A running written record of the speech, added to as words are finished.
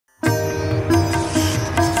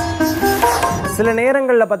சில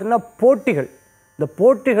நேரங்களில் பார்த்திங்கன்னா போட்டிகள், இந்த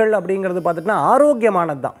போட்டிகள் அப்படிங்கிறது பார்த்திங்கன்னா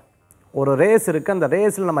ஆரோக்கியமானது தான். ஒரு ரேஸ் இருக்குது, அந்த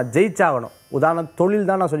ரேஸில் நம்ம ஜெயிச்சாகணும். உதாரணம் தொழில்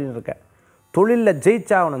தான் நான் சொல்லிட்டு இருக்கேன். தொழிலில்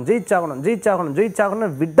ஜெயிச்சாகணும்னு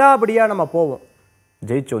விடாபடியாக நம்ம போவோம்,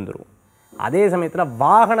 ஜெயிச்சு வந்துடுவோம். அதே சமயத்தில்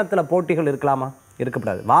வாகனத்தில் போட்டிகள் இருக்கலாமா?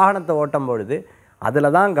 இருக்கக்கூடாது. வாகனத்தை ஓட்டும் பொழுது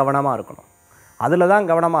அதில் தான்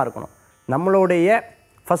கவனமாக இருக்கணும். நம்மளுடைய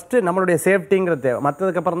ஃபஸ்ட்டு நம்மளுடைய சேஃப்டிங்கிறது தேவை.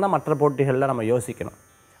 மற்றதுக்கப்புறம் தான் மற்ற போட்டிகளில் நம்ம யோசிக்கணும்.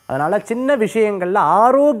 அதனால் சின்ன விஷயங்களில்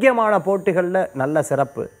ஆரோக்கியமான போட்டிகளில் நல்ல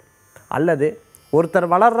சிறப்பு, அல்லது ஒருத்தர்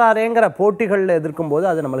வளர்றாரேங்கிற போட்டிகளில் எதிர்க்கும்போது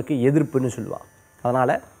அது நம்மளுக்கு எதிர்ப்புன்னு சொல்லுவாள்.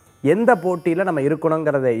 அதனால் எந்த போட்டியில் நம்ம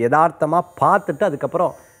இருக்கணுங்கிறத யதார்த்தமாக பார்த்துட்டு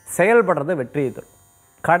அதுக்கப்புறம் செயல்படுறத வெற்றியை தரும்.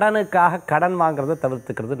 கடனுக்காக கடன் வாங்குறத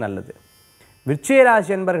தவிர்த்துக்கிறது நல்லது. விருச்சிக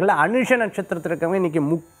ராசி என்பவர்கள் அனுஷ நட்சத்திரத்தில் இருக்கவங்க இன்றைக்கி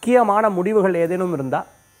முக்கியமான முடிவுகள் ஏதேனும் இருந்தால்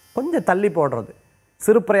கொஞ்சம் தள்ளி போடுறது,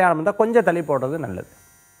 சிறு பிரயாணம் இருந்தால் கொஞ்சம் தள்ளி போடுறது நல்லது.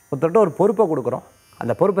 ஒருத்தர்கிட்ட ஒரு பொறுப்பை கொடுக்குறோம்,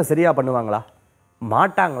 அந்த பொறுப்பை சரியாக பண்ணுவாங்களா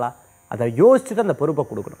மாட்டாங்களா அதை யோசிச்சுட்டு அந்த பொறுப்பை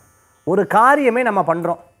கொடுக்கணும். ஒரு காரியமே நம்ம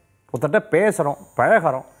பண்ணுறோம், ஒருத்தர்கிட்ட பேசுகிறோம்,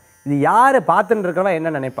 பழகிறோம், இது யார் பார்த்துட்டு இருக்கிறவா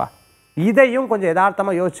என்ன நினைப்பா, இதையும் கொஞ்சம்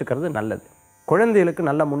யதார்த்தமாக யோசிச்சுக்கிறது நல்லது. குழந்தைகளுக்கு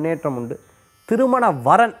நல்ல முன்னேற்றம் உண்டு. திருமண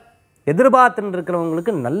வரன் எதிர்பார்த்துட்டு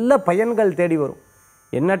இருக்கிறவங்களுக்கு நல்ல பயன்கள் தேடி வரும்.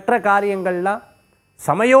 எண்ணற்ற காரியங்கள்லாம்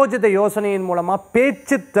சமயோஜித யோசனையின் மூலமாக,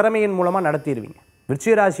 பேச்சு திறமையின் மூலமாக நடத்திடுவீங்க.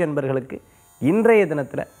 விருச்சிக ராசி என்பவர்களுக்கு இன்றைய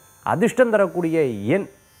தினத்தில் அதிர்ஷ்டம்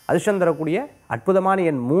தரக்கூடிய அற்புதமான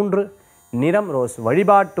எண் 3, நிறம் ரோஸ்.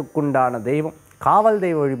 வழிபாட்டுக்குண்டான தெய்வம் காவல்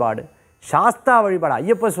தெய்வ வழிபாடு, சாஸ்தா வழிபாடு,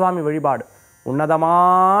 ஐயப்ப சுவாமி வழிபாடு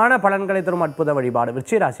உன்னதமான பலன்களை தரும் அற்புத வழிபாடு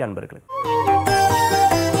விருச்சிக ராசி அன்பர்களுக்கு.